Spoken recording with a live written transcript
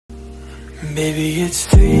Baby, it's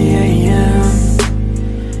 3 AM.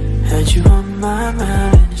 Had you on my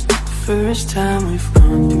mind, and it's not the first time we've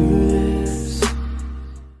gone through this.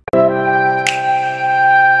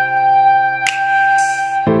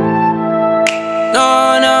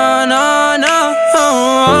 No, no, no, no,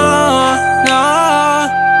 no,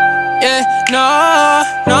 yeah, no,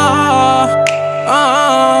 no.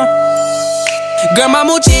 Girl, my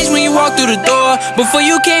mood changed when you walked through the door. Before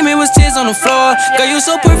you came, it was tears on the floor. Girl, you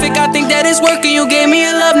so perfect, I think that it's working. You gave me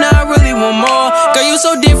a love, now I really want more. Girl, you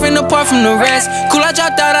so different apart from the rest. Cool, I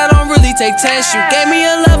dropped out, I don't really take tests. You gave me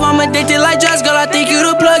a love, I'm addicted like drugs. Girl, I think you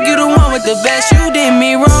the plug, you the one with the best. You did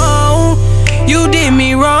me wrong, you did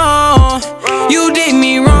me wrong, you did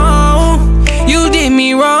me wrong, you did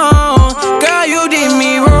me wrong. Girl, you did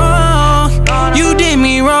me wrong, you did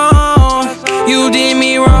me wrong, you did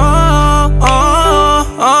me wrong.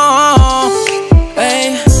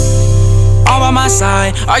 My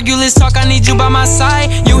side. Argue, let's talk, I need you by my side.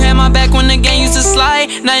 You had my back when the game used to slide.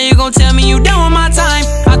 Now you gon' tell me you done with my time.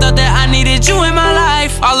 I thought that I needed you in my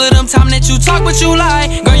life. All of them time that you talk but you lie.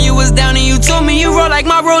 Girl, you was down and you told me you roll like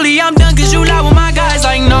my rollie. I'm done cause you lie with my guys.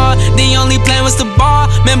 Like nah, the only plan was to ball.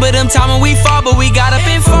 Remember them time when we fought but we got up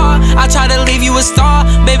and fought. I tried to leave you a star.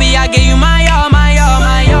 Baby, I gave you my all, my all,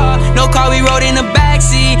 my all. No car, we rode in the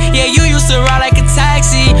backseat. Yeah, you used to ride like a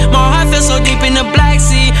taxi. My heart feels so deep in the Black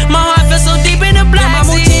Sea. My heart feels so deep in the Black Sea. My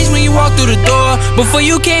mood changed when you walked through the door. Before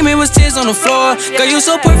you came, it was tears on the floor. Girl, you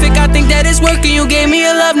so perfect, I think that it's working. You gave me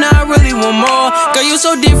a love, now I really want more. Girl, you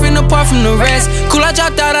so different apart from the rest. Cool, I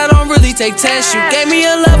dropped out, I don't really take tests. You gave me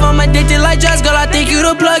a love, I'm addicted like drugs. Girl, I think you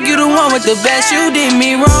the plug, you the one with the best. You did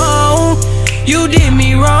me wrong, you did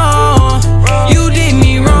me wrong, you did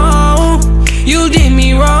me wrong, you did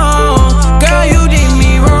me wrong. Girl, you did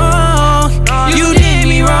me wrong, you did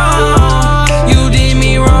me wrong, you did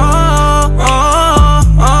me wrong.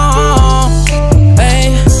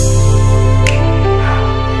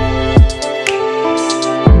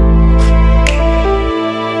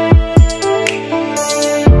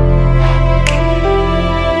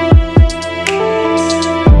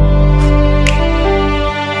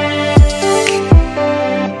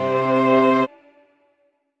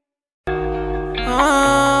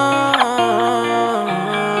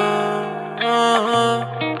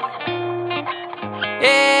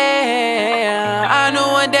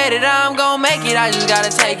 I just gotta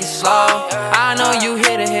take it slow. I know you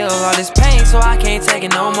hit a hill, all this pain, so I can't take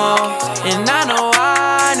it no more. And I know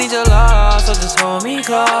I need your love, so just hold me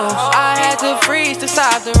close. I had to freeze to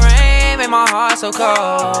stop the rain, made my heart so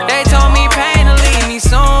cold. They told me pain to leave me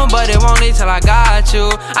soon, but it won't leave till I got you.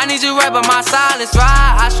 I need you right by my side, let's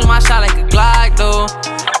ride. I shoot my shot like a Glock, though.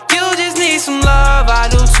 You just need some love, I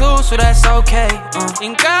do too, so that's okay.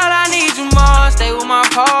 And girl, I need you more. Stay with my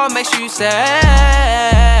pole, make sure you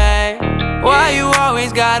stay. Why you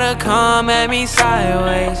always gotta come at me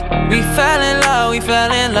sideways? We fell in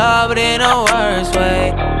love, but in a worse way.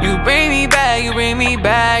 You bring me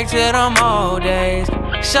back to them old days.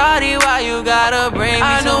 Shawty, why you gotta bring me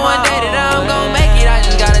I know one day that I'm gon' make it, I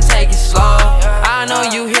just gotta take it slow. I know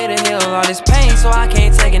you hit a hill, all this pain, so I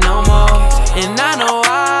can't take it no more. And I know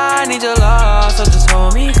I need your love, so just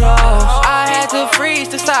hold me close. I had to freeze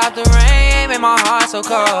to stop the rain, made my heart so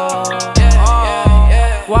cold.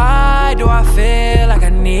 Why do I feel like I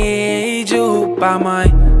need you by my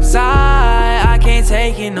side? I can't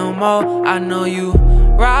take it no more. I know you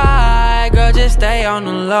right, girl, just stay on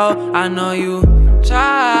the low. I know you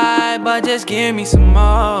try, but just give me some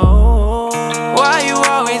more. Why you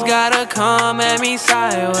always gotta come at me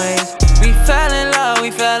sideways? We fell in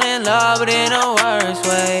love, but in a worse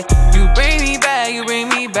way. You bring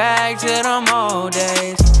me back to them old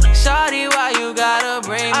days. Shawty, why you gotta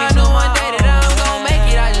bring me I know one day that I'm gon'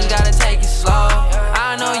 make it, I just gotta take it slow.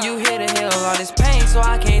 I know you hit a hill, all this pain, so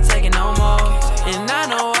I can't take it no more. And I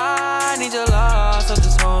know I need your love, so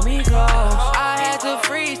just hold me close. I had to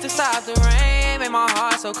freeze to stop the rain, made my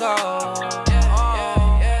heart so cold.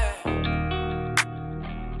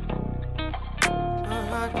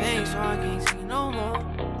 Pain, so I can't see no more.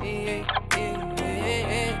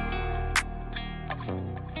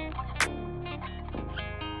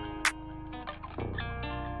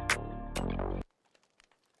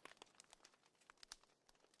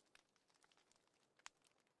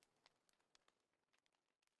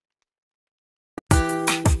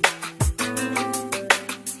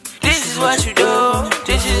 This is what you do.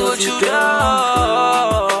 This is what you do.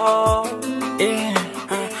 Yeah.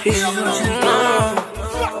 This is what you do.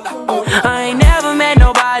 I ain't never met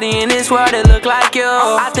nobody in this world that look like you.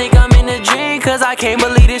 I think I'm in a dream. cause I can't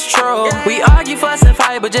believe it's true. We argue, fuss and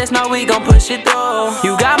fight, but just know we gon' push it through.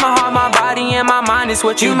 You got my heart, my body, and my mind, it's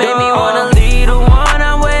what you made me wanna leave the one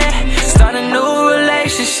I'm with. Start a new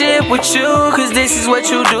relationship with you, cause this is what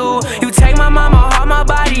you do. You take my mind, my heart, my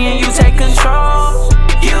body, and you take control.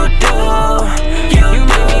 You do. You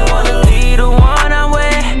make me wanna leave the one I'm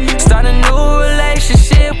with. Start a new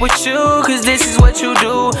relationship with you, cause this is what you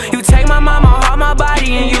do. You take my mind, my heart, my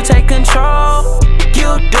body, and you take control.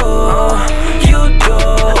 You do, you do.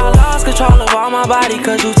 I lost control of all my body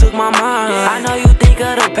cause you took my mind. I know you think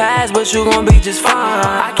of the past, but you gon' be just fine.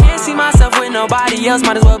 I can't see myself with nobody else,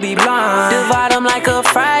 might as well be blind. Divide them like a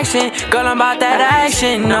fraction, girl, I'm about that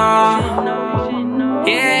action, no.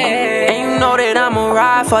 Yeah, and you know that I'ma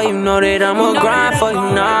ride for you, know that I'ma grind for you,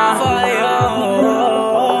 nah.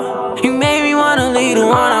 You made me wanna leave the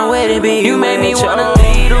one I'm with and be. You made me wanna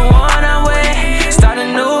leave the one I'm with. Start a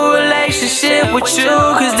new relationship with you,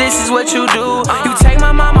 cause this is what you do. You take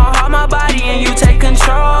my mind, my heart, my body, and you take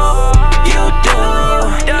control. You do.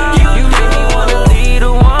 You made me wanna leave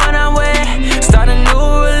the one I'm with. Start a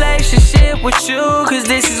new relationship with you, cause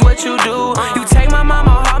this is what you do. You take my mind,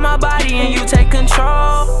 my heart, my body, and you take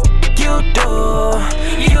control. You do.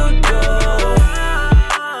 You do.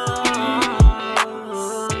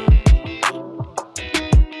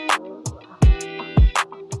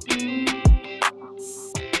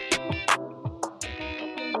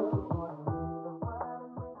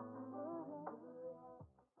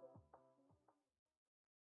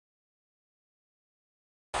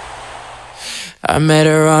 I met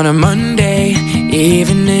her on a Monday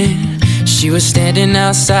evening. She was standing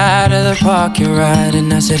outside of the parking lot,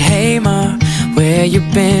 and I said, hey ma, where you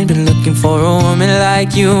been? Been looking for a woman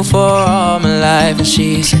like you for all my life. And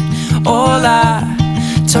she said, hola,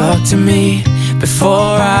 talk to me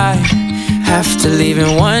before I have to leave.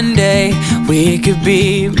 And one day we could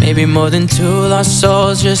be maybe more than two lost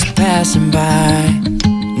souls just passing by.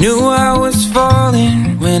 Knew I was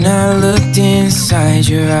falling when I looked inside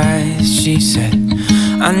your eyes. She said,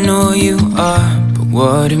 I know you are, but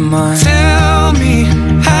what am I? Tell me,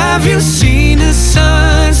 have you seen a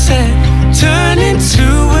sunset turn into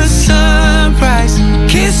a sunrise?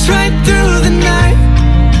 Kiss right through the night,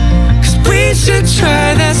 cause we should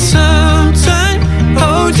try that sometime.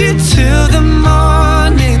 Hold you till the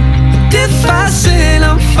morning. And if I said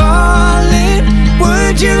I'm falling,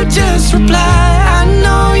 would you just reply? I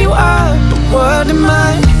know you are, but what am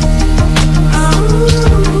I?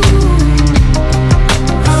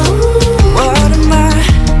 What am I?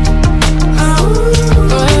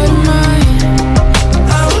 What am I?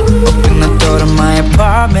 Open the door to my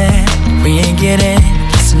apartment, we ain't get in.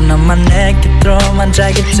 Kissing on my neck, you throw my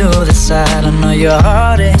jacket to the side. I know your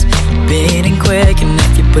heart is beating quick, and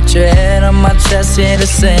if you put your head on my chest, you're the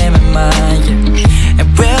same in mine, yeah. And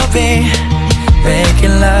we'll be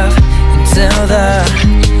making love until the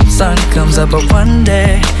sun comes up. But one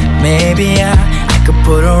day, maybe I could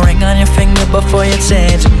put a ring on your finger before you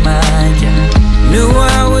change your mind, yeah. Knew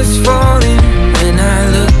I was falling when I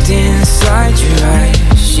looked inside your eyes.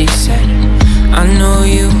 She said, I know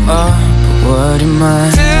you are, but what am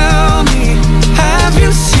I? Tell me, have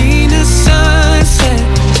you seen a sunset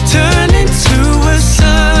turn into a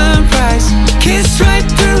sunrise? Kiss right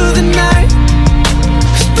through the night,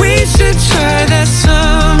 we should try that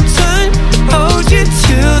sometime. Hold you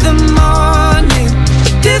till the morning.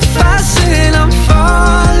 If I said I'm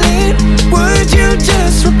falling, would you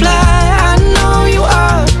just reply? I know you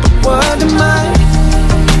are, but what am I?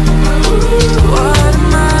 What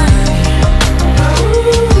am I?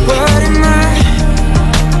 What am I?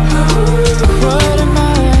 What am I?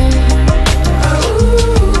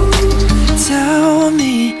 Tell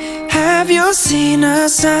me, have you seen a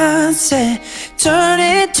sunset turn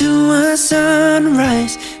into a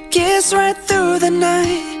sunrise? Kiss right through the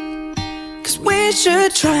night, cause we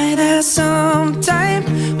should try that sometime.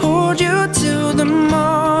 Hold you till the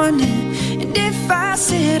morning. And if I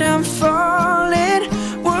said I'm falling,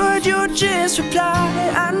 would you just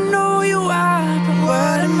reply? I know you are, but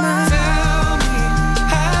what am I? Tell me,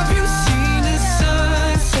 have you seen a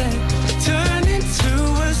sunset turn into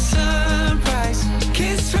a sunrise?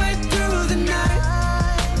 Kiss right through the night,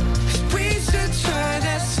 cause we should try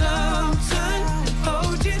that sometime.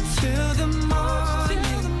 Hold you till the morning.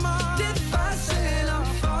 If I said I'm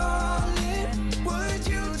falling, would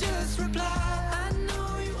you just reply? I know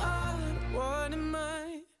you are, but what am I?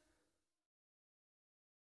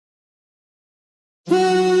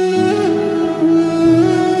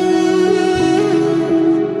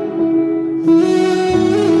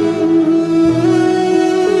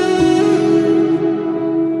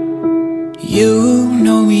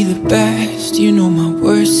 best. You know my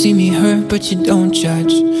words see me hurt, but you don't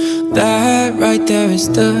judge. That right there is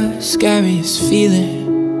the scariest feeling.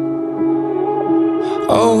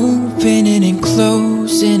 Opening and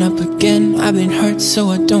closing up again. I've been hurt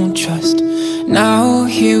so I don't trust. Now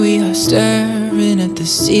here we are staring at the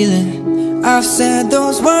ceiling. I've said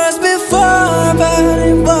those words before, but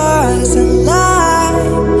it was a lie.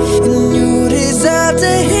 And you deserve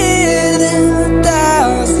to hear them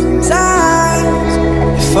 1,000 times.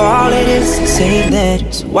 If all it is to say that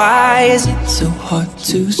is, why is it so hard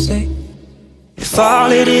to say? If all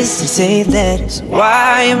it is to say that is,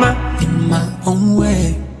 why am I in my own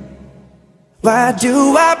way? Why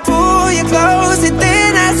do I pull you close and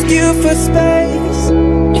then ask you for space?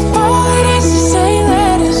 If all it is to say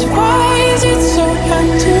that is, why is it so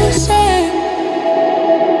hard to say?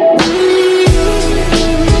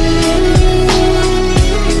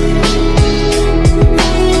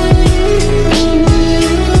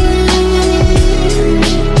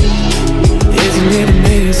 Isn't it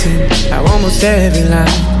amazing how almost every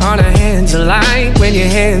line on our hands align? When your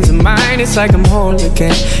hands are mine, it's like I'm whole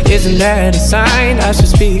again. Isn't that a sign? I should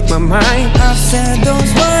speak my mind. I've said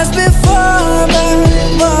those words before, but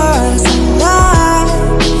it was a lie.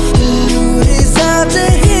 You deserve to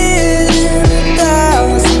hear them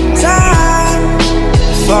 1,000 times.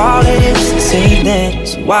 If all it is to say that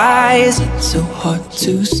is, why is it so hard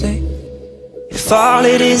to say? If all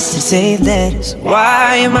it is to say that is,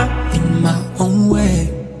 why am I in my own way?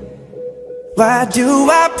 Why do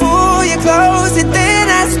I pull you close and then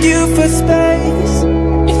ask you for space?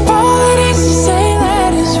 If all it is to say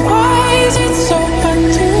that is, why is it so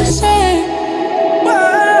hard to say?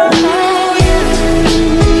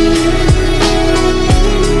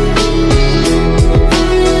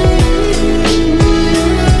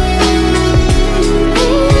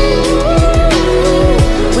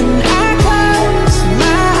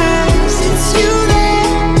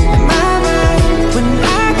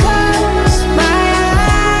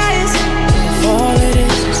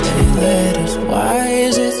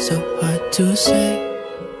 To say,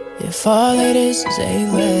 if all it is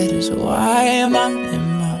 8 letters, why am I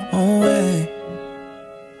in my own way?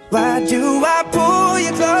 Why do I pull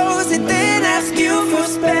you close and then ask you for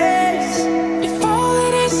space? If all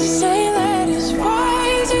it is is 8 letters, why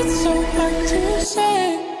is it so hard to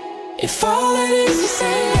say? If all it is 8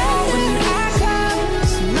 letters, when I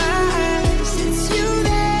close my eyes, it's you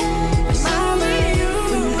there, it's only you.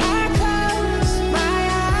 When I close my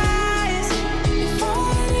eyes, if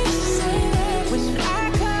all it is 8 letters, when I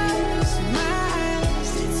close my eyes,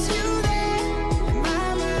 it's you there,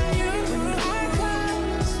 mama, you. When I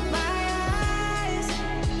close my eyes,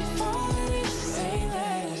 if all it is 8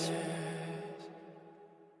 letters.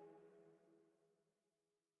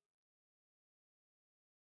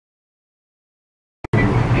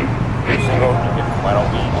 Why don't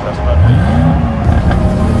we press the button?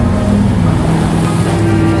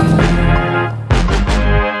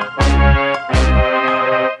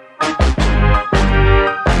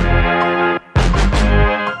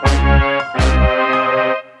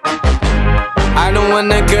 I don't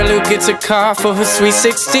want a girl who gets a car for her sweet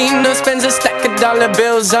 16, or spends a stack of dollar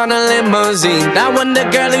bills on a limousine. I want a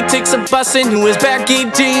girl who takes a bus and who wears baggy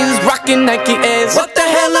jeans, rocking Nike Airs. What the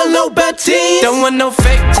hell are low teens? Don't want no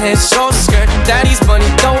fake tan, short skirt. Daddy's money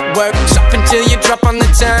don't work. Shop until you drop on the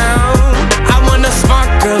town. I want a smart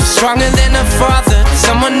girl, stronger than her father,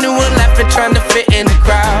 someone who will laugh at trying to fit in the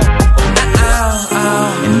crowd.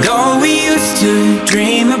 And all we used to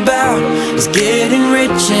dream about is getting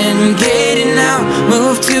rich and getting out.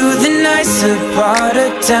 Move to the nicer part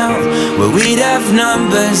of town where we'd have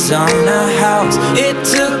numbers on our house. It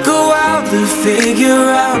took a while to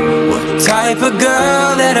figure out what type of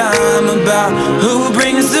girl that I'm about, who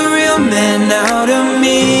brings the real man out of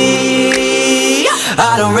me.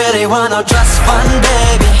 I don't really want no trust fund,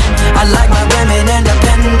 baby. I like my women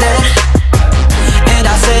independent, and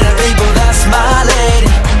I say to people, that's my lady,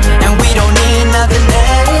 and we don't need nothing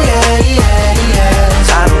else.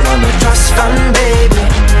 I don't want no trust fund, baby.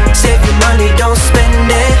 Save your money, don't spend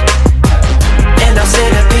it. And I say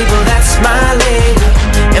to people, that's my lady,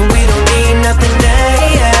 and we don't need nothing else.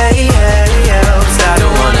 I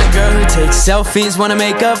don't want a girl who takes selfies, wanna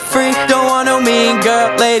make up free. Don't want no mean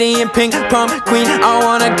girl, lady in pink, prom queen. I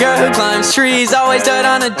want a girl who climbs trees, always dirt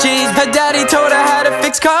on her jeans. Her daddy told her how to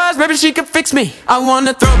fix cars, maybe she could fix me. I want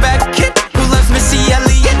a throwback kid who loves Missy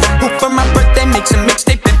Elliott, who for my birthday makes a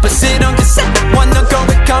mixtape and puts it on cassette. Want a girl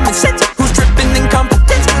with common sense, who's dripping in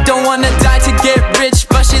competence. Don't wanna die to get rich,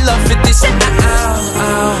 but she love 50 Cent.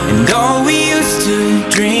 And all we used to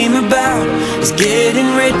dream about is was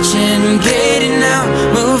getting rich and getting out.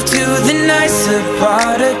 Moved to the nicer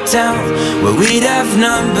part of town where we'd have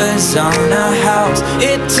numbers on our house.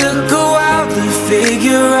 It took a while to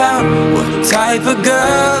figure out what type of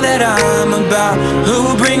girl that I'm about.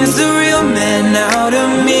 Who brings the real man out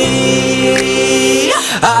of me?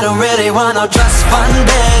 I don't really want no trust fund,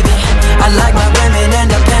 baby. I like my women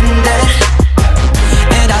independent,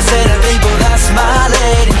 and I say to people, that's my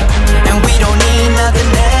lady, and we don't need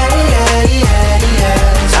nothing else.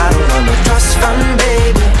 I don't want no trust fund,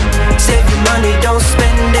 baby. Save your money, don't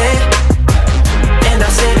spend it. And I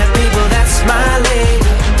say to people, that's my lady,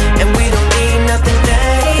 and we don't need nothing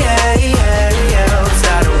else.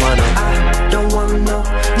 I don't want no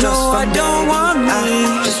trust fund, I don't want me.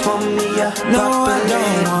 I just want me a proper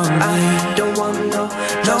lady. I don't want no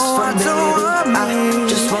trust fund, baby. I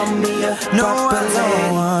just want me a proper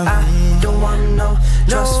lady. I don't want no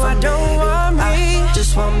trust fund, baby. I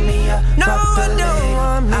just want me a proper lady.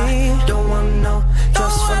 I don't want no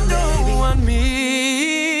trust fund, baby.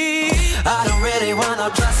 I don't really want no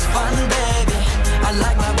trust fund, baby. I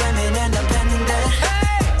like my women independent,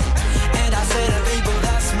 and I say to people,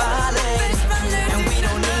 that's my lady, and we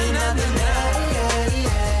don't need nothing else.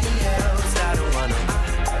 I don't want no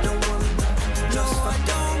trust fund,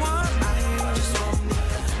 don't want me. Just want me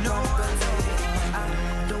no lady. I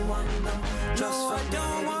don't want no trust fund,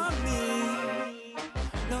 don't want me.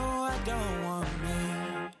 No, I don't want me.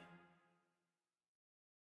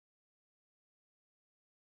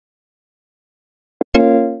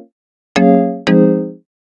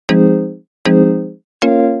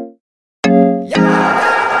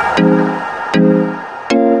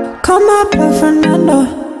 Call my boy Fernando,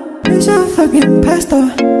 he's a fucking pastor.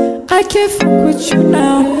 I can't fuck with you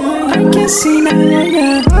now, I can't see now,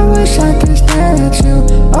 yeah. I wish I could stare at you,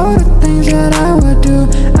 all the things that I would do.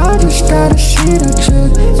 I just gotta see the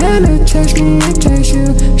truth, and it takes me, it takes you.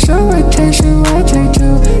 So it takes you, I take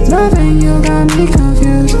two. Loving you got me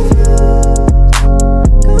confused.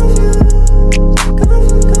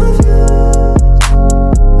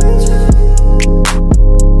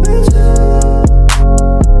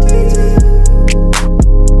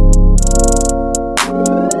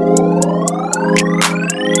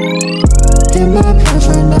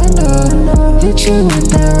 Hit you with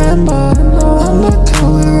that Rambo, I'm a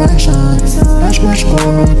co-erection. That's my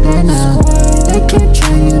score right there now. They can't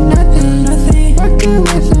tell you nothing. Working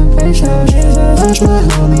with them pesos. That's my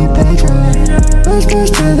homie Pedro. Let's go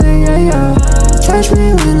to the yayo. Touch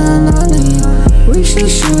me when I'm lonely. We should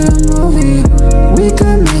shoot a movie. We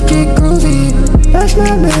could make it groovy. That's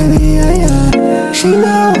my baby, yeah. She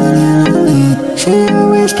my one and only. She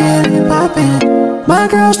always get it poppin'. My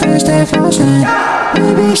girl stay flossing.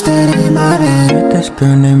 Baby steady mobbing. With this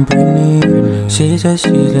girl named Brittany. She said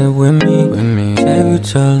she's there with me. Save you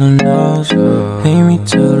tell her no, pay me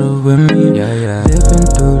till the with me. Living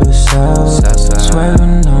through the south,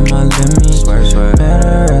 swerving on my limits. Met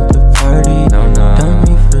her at the party, done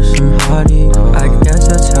me for some hottie. I guess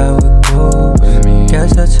that's how it goes,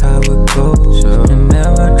 guess that's how it goes. Can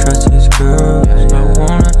never trust these girls, I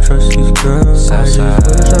wanna trust these girls. I just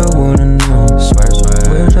wish I would've known,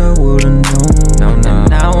 wish I would've known. And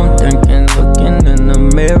now I'm thinking, looking in the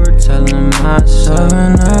mirror, telling myself,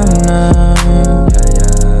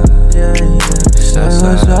 say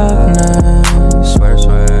what's up now,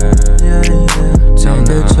 take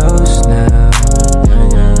a toast now,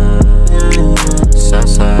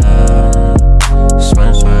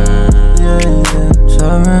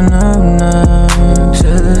 turning up now, to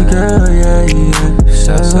this girl,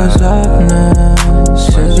 say what's up now,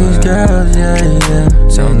 to these girls,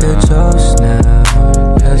 take a toast now,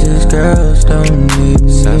 'cause these girls don't need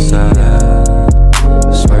me,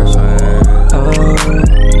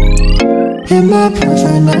 Hit my boy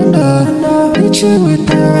Fernando, hit you with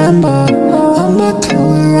that Rambo. I'm a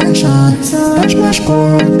co-erection. That's my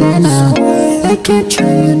score right there now. They can't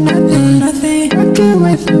tell you nothing. Working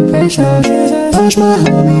with them pesos. That's my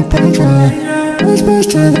homie Pedro. Let's go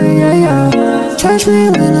to the yayo. Touch me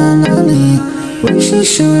when I'm lonely. We should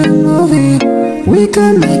shoot a movie. We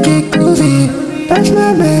could make it groovy. That's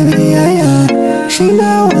my baby, yeah. She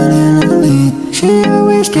my one and only. She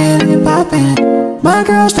always get it poppin'. My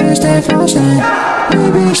girl stay flossing.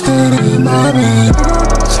 Baby steady mobbing.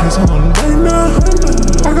 Sex on Dana,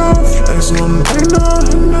 I got flex on Dana,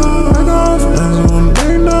 I got flex on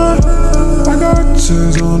Dana, I got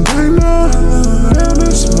sex on Dana, and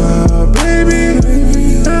it's my baby,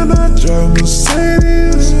 and I drive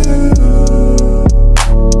Mercedes.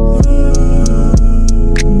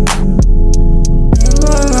 In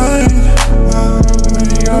my life, when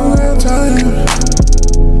you got time.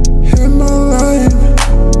 In my life,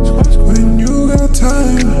 when you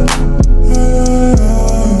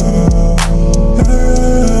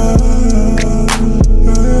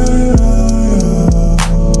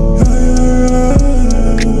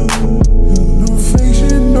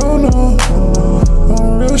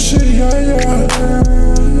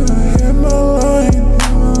yeah. Hit my line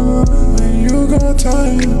when you got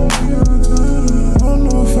time. On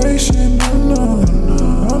no fake shit, no.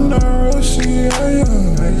 I'm not rushing, yeah.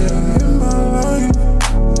 Hit my line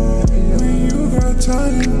when you got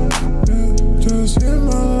time. Just hit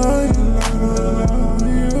my line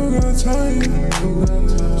when you got time.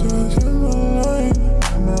 Just hit my line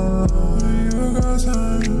when you got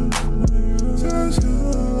time. Just hit my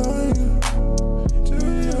line. Just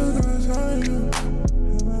you got time.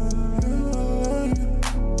 Hit my line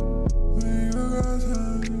when you got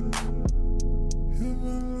time. Hit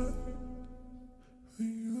my line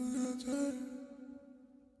when you got time.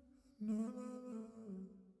 No.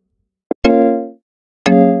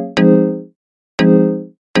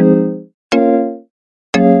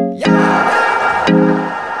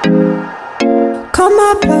 Call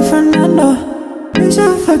my bluff, Fernando. He's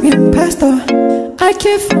a fucking pastor. I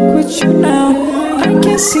can't fuck with you now. I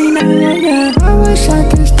can't see now, yeah. I wish I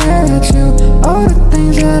could stare at you. All the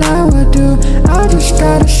things that I would do. I just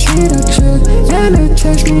gotta see the truth. And it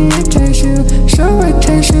takes me, it takes you. So it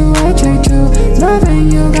takes you, I take two.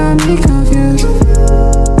 Loving you got me confused.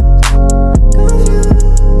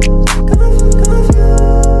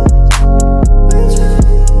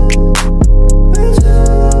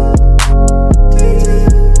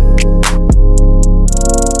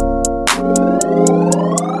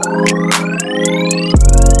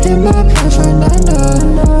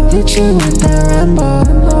 Hit you with that rainbow.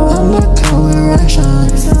 I'm a coloration.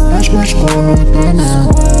 That's my score right there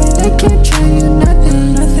now. They can't tell you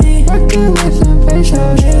nothing. Working with them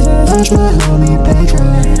pesos. That's my homie Pedro.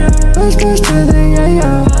 Let's go to the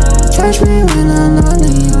yo-yo. Touch me when I'm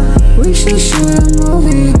lonely. We should shoot a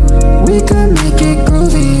movie. We could make it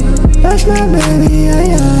groovy. That's my baby,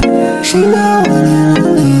 yeah. She not one and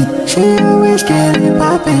only. She always get it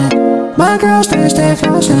poppin'. My girl stay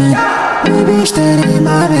flossing. Baby steady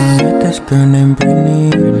mobbing. Met this girl named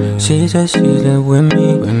Brittany. She said she live with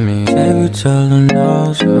me. Said you tell her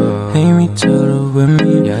no, hate me tell her with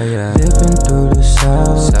me. Living through the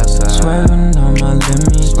south, swerving on my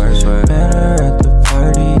limits. Met her at the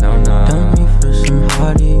party, done me for some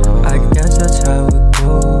hottie. I guess that's how it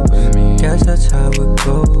goes. Guess that's how it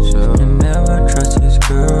goes. You never trust these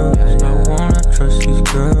girls. I wanna trust these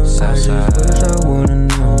girls. I just wish I would've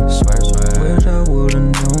known. Wish I would've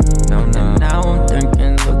known. And now I'm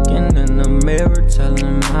thinking, looking in the mirror,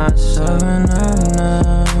 telling myself enough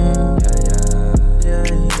now.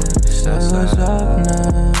 Say what's up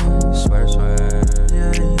now. Swear.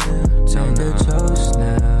 Take a toast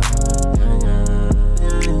now.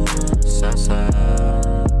 Swear.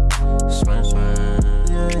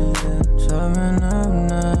 Coming up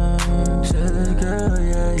now. Say this girl,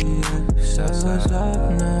 Say what's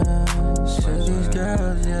up now. Say these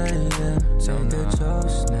girls, Take a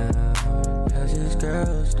toast now. Cause these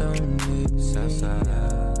girls don't need me. Swear.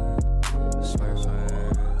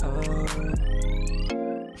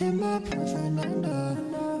 Hit my bluff, Fernando.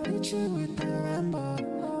 Hit you with that rainbow.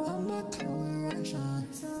 I'm a coloration.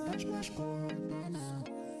 That's my score right there now.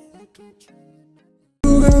 They can't tell you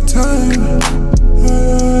You got time.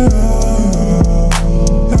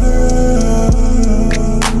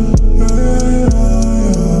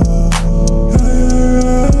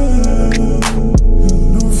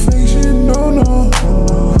 No fake shit, no.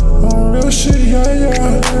 On real shit,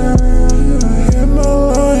 yeah. Hit my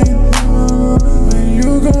line when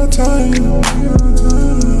you got time.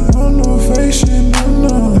 On no fake shit,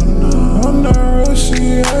 no. I'm not rushing,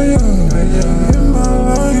 yeah. Hit my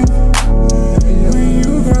line when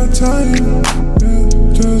you got time.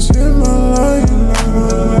 Just hit my line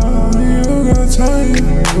when you got time.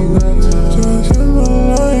 Just hit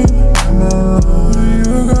my line when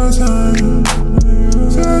you got time.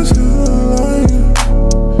 Just hit my line.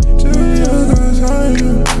 Just you got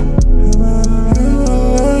time. Hit my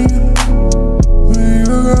line when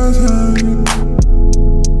you got time.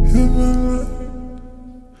 Hit my line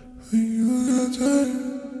when you got time.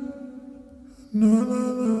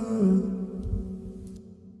 No.